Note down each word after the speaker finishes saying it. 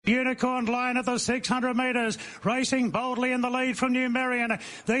Unicorn Line at the 600 metres, racing boldly in the lead from New Marion.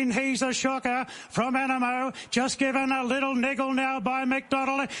 Then He's a Shocker from Animo, just given a little niggle now by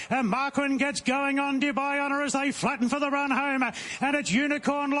McDonald, and Marquin gets going on Dubai Honour as they flatten for the run home, and it's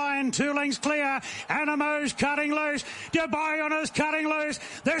Unicorn Line 2 lengths clear. Animo's cutting loose, Dubai Honour's cutting loose.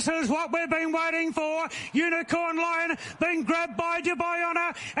 This is what we've been waiting for. Unicorn Line being grabbed by Dubai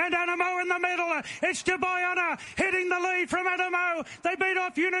Honour, and Animo in the middle. It's Dubai Honour hitting the lead from Animo. They beat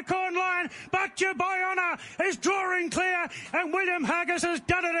off Unicorn Line, but Dubai Honour is drawing clear, and William Haggis has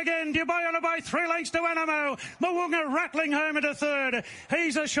done it again. Dubai Honour by 3 lengths to Animo. Moonga rattling home into third.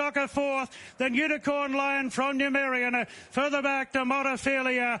 He's a Shocker fourth. Then Unicorn Line from New Marion. Further back to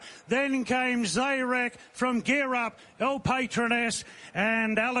Montefilia. Then came Zayrek from Gear Up, El Patroness,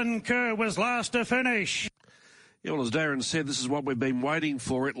 and Alan Kerr was last to finish. Yeah, well, as Darren said, this is what we've been waiting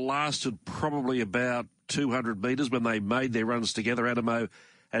for. It lasted probably about 200 metres when they made their runs together. Animo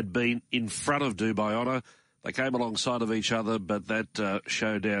had been in front of Dubai Honour. They came alongside of each other, but that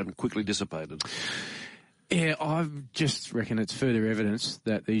showdown quickly dissipated. Yeah, I just reckon it's further evidence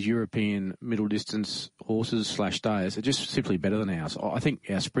that these European middle distance horses / stayers are just simply better than ours. I think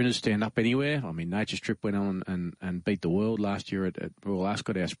our sprinters stand up anywhere. I mean, Nature Strip went on and beat the world last year at Royal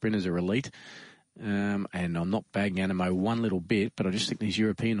Ascot. Our sprinters are elite. And I'm not bagging Animo one little bit, but I just think these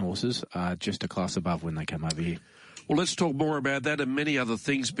European horses are just a class above when they come over here. Well, let's talk more about that and many other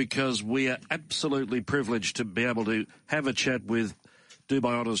things, because we are absolutely privileged to be able to have a chat with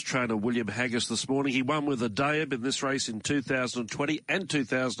Dubai Honour's trainer William Haggis this morning. He won with a Dayab in this race in 2020 and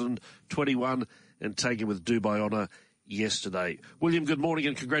 2021 and taken with Dubai Honour yesterday. William, good morning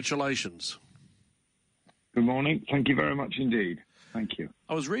and congratulations. Good morning. Thank you very much indeed. Thank you.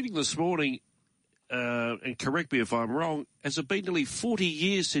 I was reading this morning, and correct me if I'm wrong, has it been nearly 40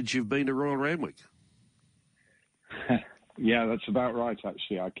 years since you've been to Royal Randwick? Yeah, that's about right,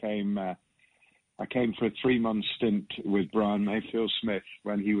 actually. I came for a 3-month stint with Brian Mayfield Smith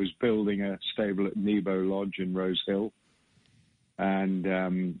when he was building a stable at Nebo Lodge in Rose Hill. And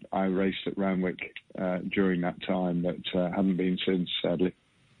I raced at Randwick during that time, but haven't been since, sadly.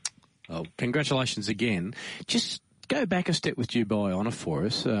 Oh, congratulations again. Just go back a step with Dubai Honour for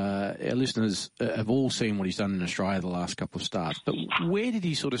us. Our listeners have all seen what he's done in Australia the last couple of starts. But where did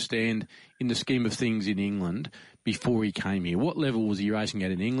he sort of stand in the scheme of things in England before he came here? What level was he racing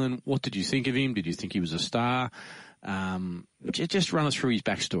at in England? What did you think of him? Did you think he was a star? Just run us through his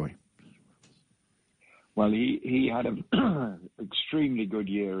backstory. Well, he had an extremely good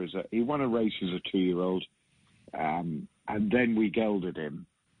year. He won a race as a 2-year-old, and then we gelded him.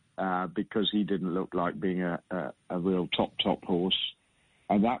 Because he didn't look like being a real top horse.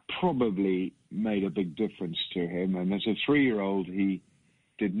 And that probably made a big difference to him. And as a 3-year-old, he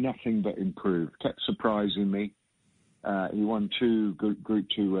did nothing but improve, kept surprising me. He won 2 Group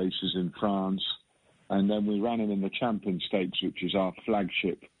 2 races in France. And then we ran him in the Champion Stakes, which is our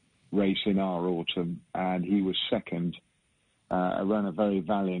flagship race in our autumn. And he was second. I ran a very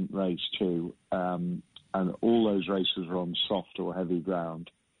valiant race too. And all those races were on soft or heavy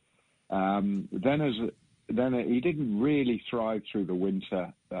ground. Then he didn't really thrive through the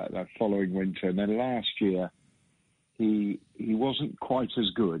winter, that following winter. And then last year, he wasn't quite as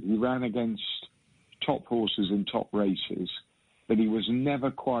good. He ran against top horses in top races, but he was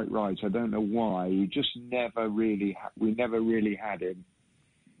never quite right. I don't know why. He just never really, we never really had him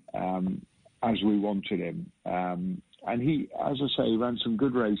as we wanted him. And he, as I say, he ran some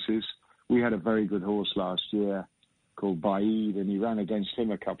good races. We had a very good horse last year called Baid, and he ran against him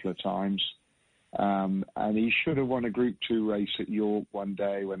a couple of times. And he should have won a Group 2 race at York one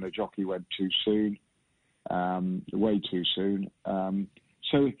day when the jockey went too soon, way too soon.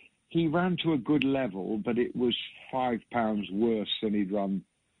 So he ran to a good level, but it was £5 worse than he'd run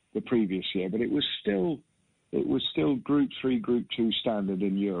the previous year. But it was still Group 3, Group 2 standard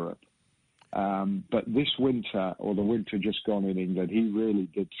in Europe. But this winter, or the winter just gone in England, he really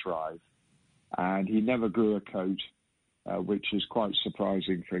did thrive. And he never grew a coat, which is quite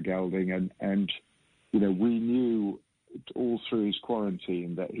surprising for a gelding. And you know, we knew all through his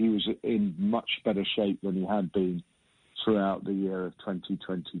quarantine that he was in much better shape than he had been throughout the year of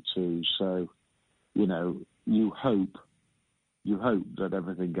 2022. So, you know, you hope that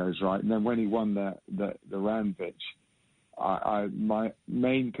everything goes right. And then when he won the Randwick, my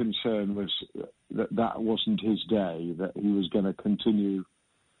main concern was that wasn't his day, that he was going to continue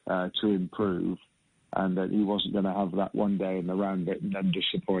to improve, and that he wasn't going to have that one day in the Randwick and then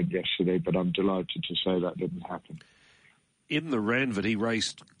disappoint yesterday. But I'm delighted to say that didn't happen. In the Randwick, he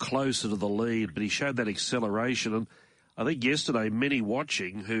raced closer to the lead, but he showed that acceleration. And I think yesterday, many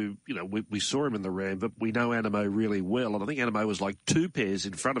watching who, we saw him in the Randwick, we know Animo really well, and I think Animo was like 2 pairs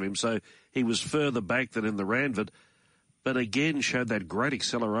in front of him, so he was further back than in the Randwick, but again showed that great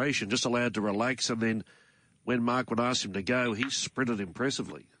acceleration, just allowed to relax, and then when Mark would ask him to go, he sprinted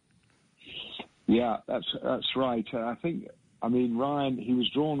impressively. Yeah, that's right. Ryan, he was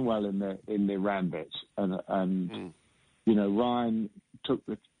drawn well in the Randwick, and Ryan took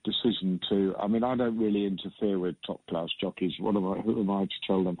the decision to. I don't really interfere with top class jockeys. Who am I to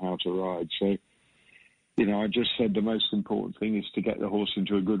tell them how to ride? So, I just said the most important thing is to get the horse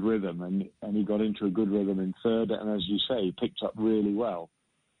into a good rhythm, and he got into a good rhythm in third, and as you say, he picked up really well,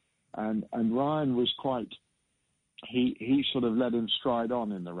 and Ryan was quite. He sort of let him stride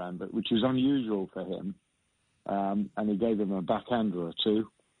on in the Randwick, which is unusual for him, and he gave him a backhander or two.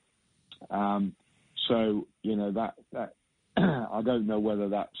 That I don't know whether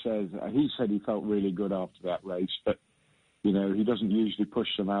that says. He said he felt really good after that race, but he doesn't usually push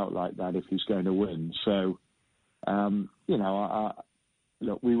them out like that if he's going to win. So,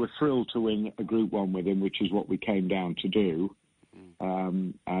 look, we were thrilled to win a Group 1 with him, which is what we came down to do.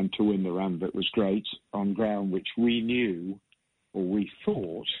 And to win the Randwick was great on ground which we knew, or we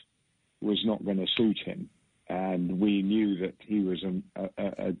thought, was not going to suit him. And we knew that he was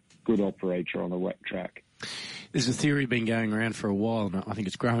a good operator on a wet track. There's a theory been going around for a while, and I think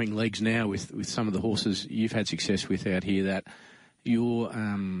it's growing legs now with some of the horses you've had success with out here, that your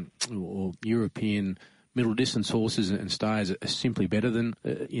or European middle distance horses and stayers are simply better than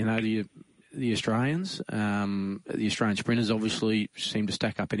the Australians. The Australian sprinters obviously seem to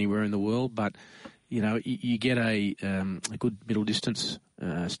stack up anywhere in the world, but you get a good middle distance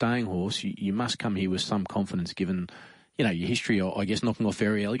staying horse. You must come here with some confidence, given your history. I guess knocking off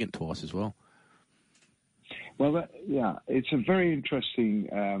Very Elegant twice as well. Well, it's a very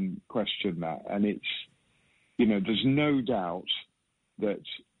interesting question, that, and it's there's no doubt that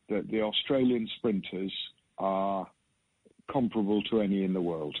the Australian sprinters are comparable to any in the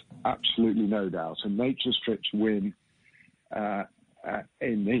world. Absolutely no doubt. And Nature Strip's win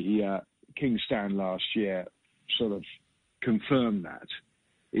in the Kingstown last year sort of confirmed that.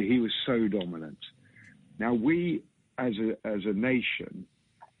 He was so dominant. Now, we as a nation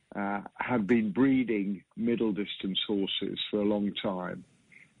have been breeding middle distance horses for a long time.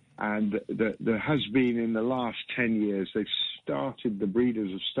 And there has been, in the last 10 years, the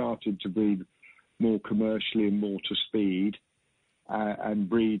breeders have started to breed more commercially and more to speed, and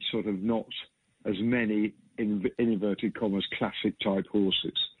breed sort of not as many, in inverted commas, classic type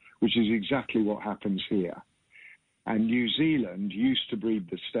horses, which is exactly what happens here. And New Zealand used to breed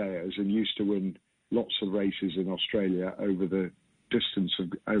the stayers and used to win lots of races in Australia over a distance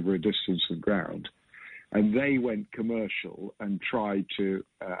of ground. And they went commercial and tried to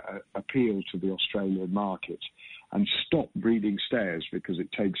appeal to the Australian market and stop breeding stayers because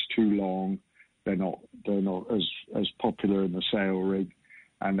it takes too long. They're not as popular in the sale rig,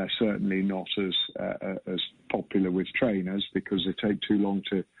 and they're certainly not as popular with trainers because they take too long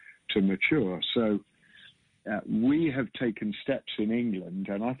to mature. So we have taken steps in England,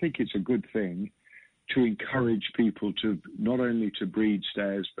 and I think it's a good thing, to encourage people to not only to breed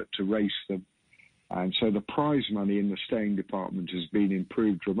stayers but to race them. And so the prize money in the staying department has been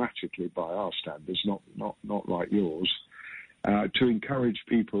improved dramatically by our standards, not like yours, to encourage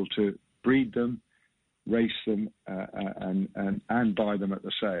people to breed them, race them, and buy them at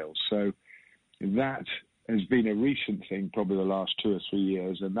the sales. So that has been a recent thing, probably the last 2 or 3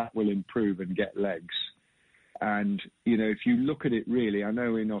 years, and that will improve and get legs. And, if you look at it really, I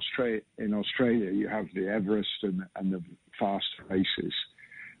know in Australia you have the Everest and the fast races,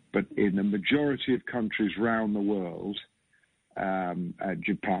 but in the majority of countries around the world,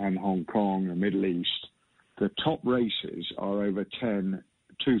 Japan, Hong Kong, the Middle East, the top races are over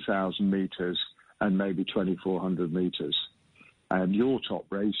 2,000 metres and maybe 2,400 metres. And your top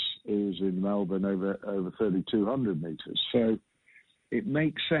race is in Melbourne over 3,200 metres. So it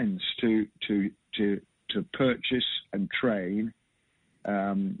makes sense to purchase and train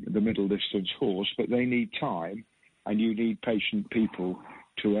the middle distance horse, but they need time, and you need patient people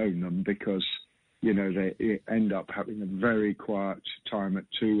to own them because, they end up having a very quiet time at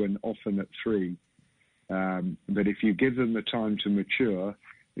 2 and often at 3. But if you give them the time to mature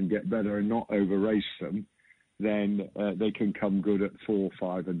and get better and not over-race them, then they can come good at 4,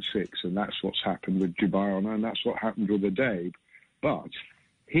 5 and 6. And that's what's happened with Jubiana, and that's what happened with the Dabe. But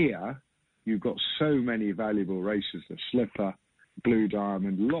here, you've got so many valuable races, the Slipper, Blue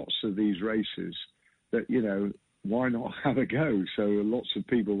Diamond, lots of these races that, why not have a go? So lots of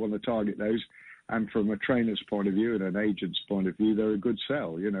people want to target those. And from a trainer's point of view and an agent's point of view, they're a good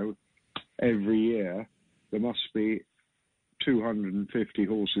sell. Every year there must be 250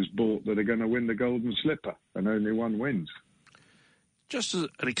 horses bought that are going to win the Golden Slipper, and only one wins. Just as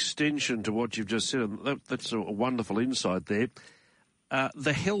an extension to what you've just said, and that's a wonderful insight there.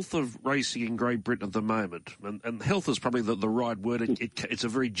 The health of racing in Great Britain at the moment, and health is probably the right word. It's a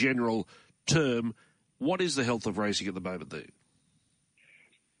very general term. What is the health of racing at the moment there?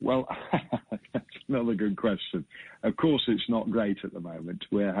 Well, that's another good question. Of course, it's not great at the moment.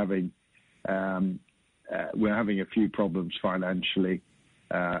 We're having a few problems financially,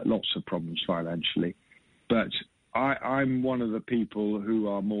 lots of problems financially, but I'm one of the people who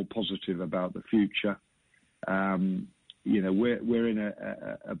are more positive about the future. We're in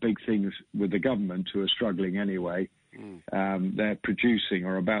a big thing with the government, who are struggling anyway. They're producing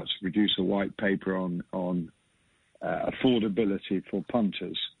or about to produce a white paper on affordability for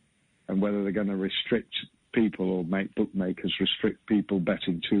punters, and whether they're going to restrict people or make bookmakers restrict people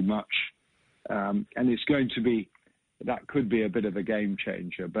betting too much. And it's going to be, that could be a bit of a game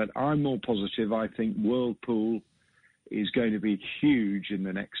changer. But I'm more positive. I think Whirlpool is going to be huge in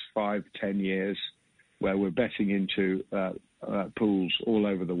the next 5-10 years, where we're betting into pools all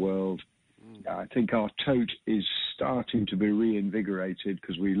over the world. I think our tote is starting to be reinvigorated,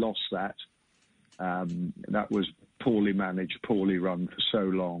 because we lost that. That was poorly managed, poorly run for so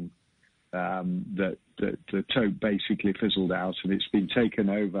long that the tote basically fizzled out, and it's been taken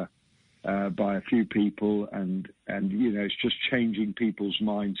over by a few people, and it's just changing people's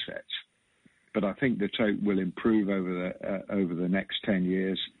mindsets. But I think the tote will improve over the next 10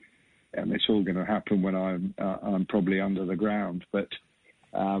 years, and it's all going to happen when I'm probably under the ground. But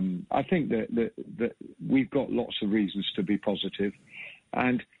I think that we've got lots of reasons to be positive,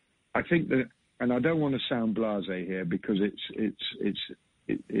 and I think that, and I don't want to sound blasé here, because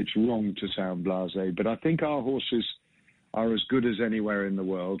it's wrong to sound blasé, but I think our horses are as good as anywhere in the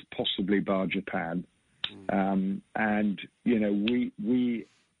world, possibly bar Japan. And we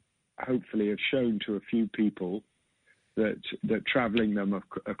hopefully have shown to a few people that travelling them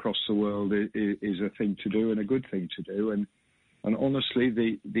across the world is a thing to do, and a good thing to do. And honestly,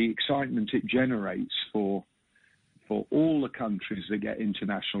 the excitement it generates for all the countries that get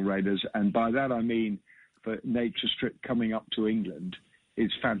international raiders, and by that I mean for Nature Strip coming up to England,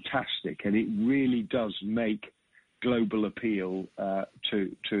 is fantastic, and it really does make global appeal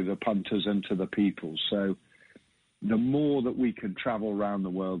to the punters and to the people. So the more that we can travel around the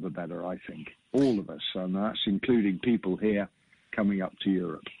world, the better, I think. All of us, and that's including people here coming up to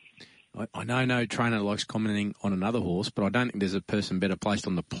Europe. I know no trainer likes commenting on another horse, but I don't think there's a person better placed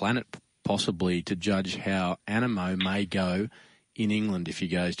on the planet possibly to judge how Animo may go in England if he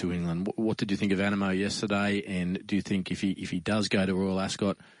goes to England. What did you think of Animo yesterday, and do you think if he does go to Royal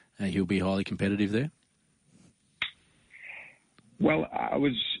Ascot, he'll be highly competitive there? Well,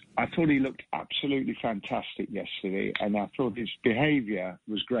 I thought he looked absolutely fantastic yesterday, and I thought his behaviour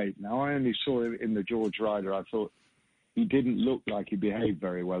was great. Now, I only saw him in the George Rider. I thought he didn't look like he behaved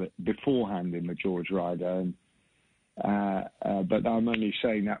very well beforehand in the George Rider, but I'm only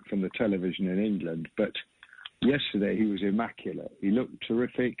saying that from the television in England. But yesterday he was immaculate. He looked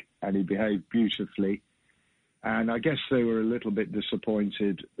terrific, and he behaved beautifully. And I guess they were a little bit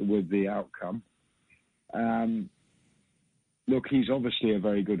disappointed with the outcome. Look, he's obviously a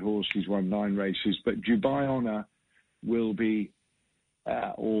very good horse. He's won 9 races, but Dubai Honour will be,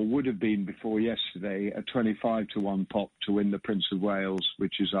 or would have been before yesterday, a 25-1 pop to win the Prince of Wales,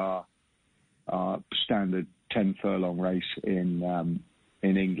 which is our standard 10 furlong race in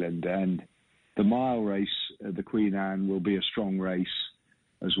England. And the mile race, the Queen Anne, will be a strong race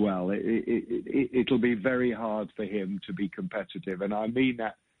as well. It'll be very hard for him to be competitive, and I mean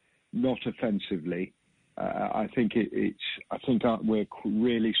that not offensively. I think we're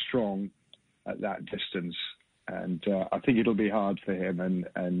really strong at that distance, and I think it'll be hard for him.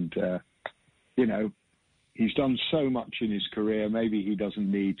 And he's done so much in his career. Maybe he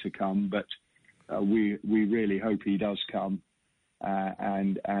doesn't need to come, but we really hope he does come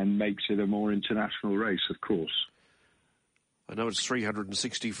and makes it a more international race, of course. I know it's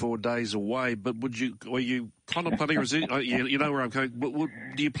 364 days away, but were you contemplating? You know where I'm going.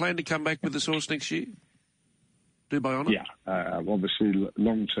 Do you plan to come back with this horse next year? Dubai Honour? Yeah, obviously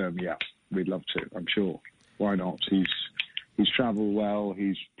long term. Yeah, we'd love to. I'm sure. Why not? He's travelled well.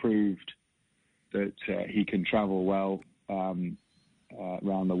 He's proved that he can travel well around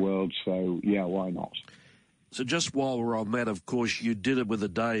the world. So yeah, why not? So just while we're on that, of course, you did it with a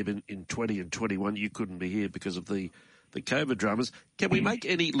Dave in 20 and 21. You couldn't be here because of the COVID dramas. Can we make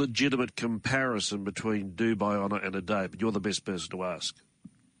any legitimate comparison between Dubai Honour and a Dave? You're the best person to ask.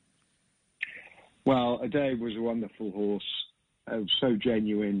 Well, Adair was a wonderful horse, so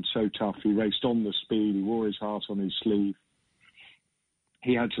genuine, so tough. He raced on the speed. He wore his heart on his sleeve.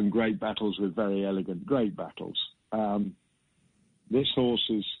 he had some great battles with very elegant, great battles. This horse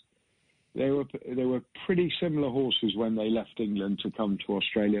is, they were pretty similar horses when they left England to come to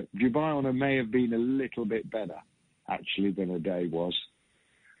Australia. Dubai Honor may have been a little bit better, actually, than A Day was.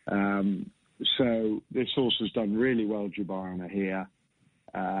 So this horse has done really well, Dubai Honor, here.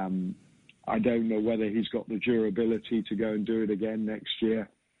 I don't know whether he's got the durability to go and do it again next year.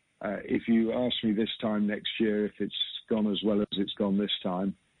 If you ask me this time next year if it's gone as well as it's gone this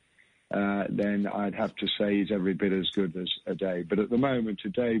time, then I'd have to say he's every bit as good as A Day. But at the moment, A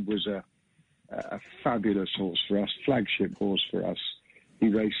Day was a fabulous horse for us, flagship horse for us. He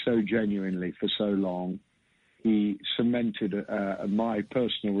raced so genuinely for so long. He cemented my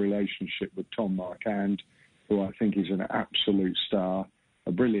personal relationship with Tom Marquand, who I think is an absolute star,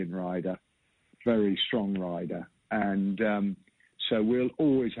 a brilliant rider, very strong rider. And so we'll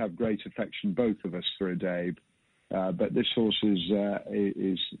always have great affection, both of us, for A Day. But this horse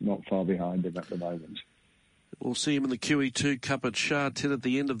is not far behind him at the moment. We'll see him in the QE2 Cup at Shah 10 at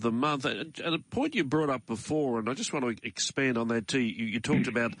the end of the month. And a point you brought up before, and I just want to expand on that too. You talked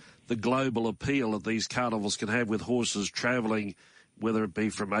about the global appeal that these carnivals can have with horses travelling, whether it be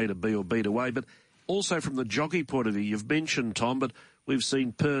from A to B or B to A, but also from the jockey point of view. You've mentioned Tom, but we've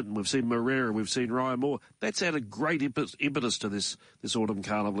seen Purton, we've seen Moreira, we've seen Ryan Moore. That's added great impetus to this autumn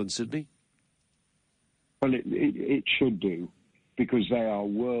carnival in Sydney. Well, it should do, because they are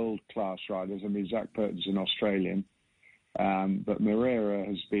world-class riders. I mean, Zach Purton's an Australian, but Moreira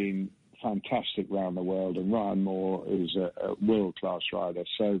has been fantastic around the world, and Ryan Moore is a world-class rider.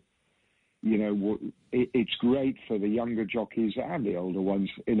 So, you know, it's great for the younger jockeys and the older ones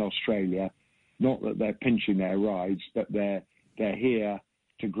in Australia. Not that they're pinching their rides, but they're here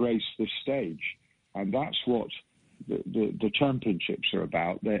to grace the stage. And that's what the championships are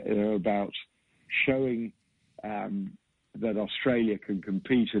about. They're about showing that Australia can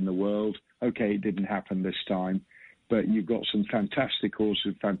compete in the world. Okay, it didn't happen this time, but you've got some fantastic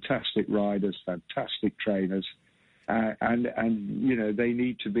horses, fantastic riders, fantastic trainers, and you know, they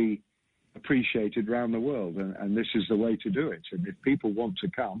need to be appreciated around the world, and this is the way to do it. And if people want to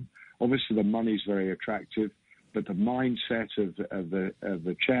come, obviously the money's very attractive, but the mindset of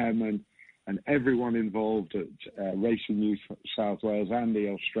the chairman and everyone involved at Racing New South Wales and the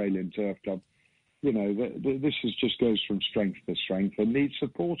Australian Turf Club, you know, this just goes from strength to strength and needs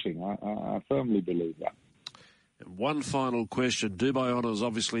supporting. I firmly believe that. And one final question. Dubai Honor has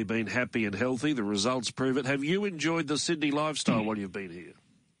obviously been happy and healthy. The results prove it. Have you enjoyed the Sydney lifestyle while you've been here?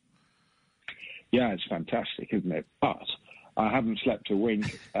 Yeah, it's fantastic, isn't it? But I haven't slept a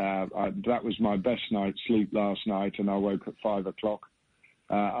wink. That was my best night's sleep last night, and I woke at 5 o'clock.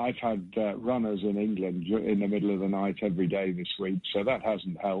 I've had runners in England in the middle of the night every day this week, so that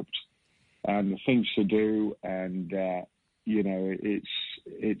hasn't helped. And things to do, and you know,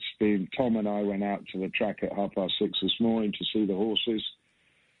 it's been. Tom and I went out to the track at 6:30 this morning to see the horses,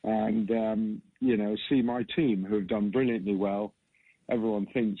 and you know, see my team who have done brilliantly well. Everyone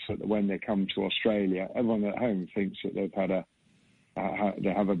thinks that when they come to Australia, everyone at home thinks that they've had they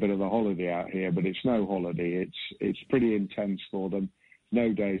have a bit of a holiday out here, but it's no holiday. It's pretty intense for them.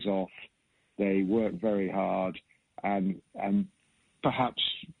 No days off. They work very hard, and perhaps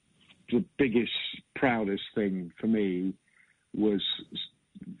the biggest, proudest thing for me was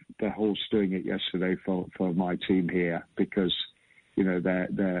the horse doing it yesterday for my team here, because, you know,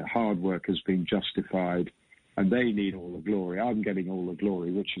 their hard work has been justified, and they need all the glory. I'm getting all the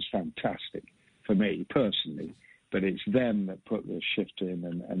glory, which is fantastic for me personally, but it's them that put the shift in,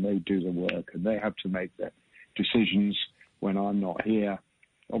 and they do the work, and they have to make the decisions when I'm not here.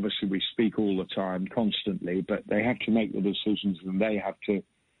 Obviously, we speak all the time, constantly, but they have to make the decisions, and they have to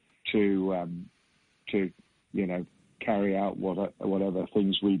you know, carry out whatever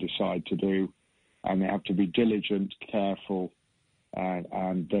things we decide to do, and they have to be diligent, careful,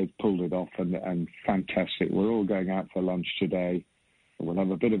 and they've pulled it off, and fantastic. We're all going out for lunch today. We'll have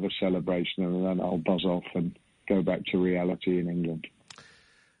a bit of a celebration, and then I'll buzz off and go back to reality in England.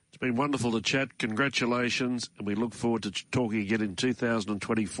 It's been wonderful to chat. Congratulations, and we look forward to talking again in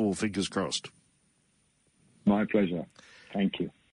 2024. Fingers crossed. My pleasure. Thank you.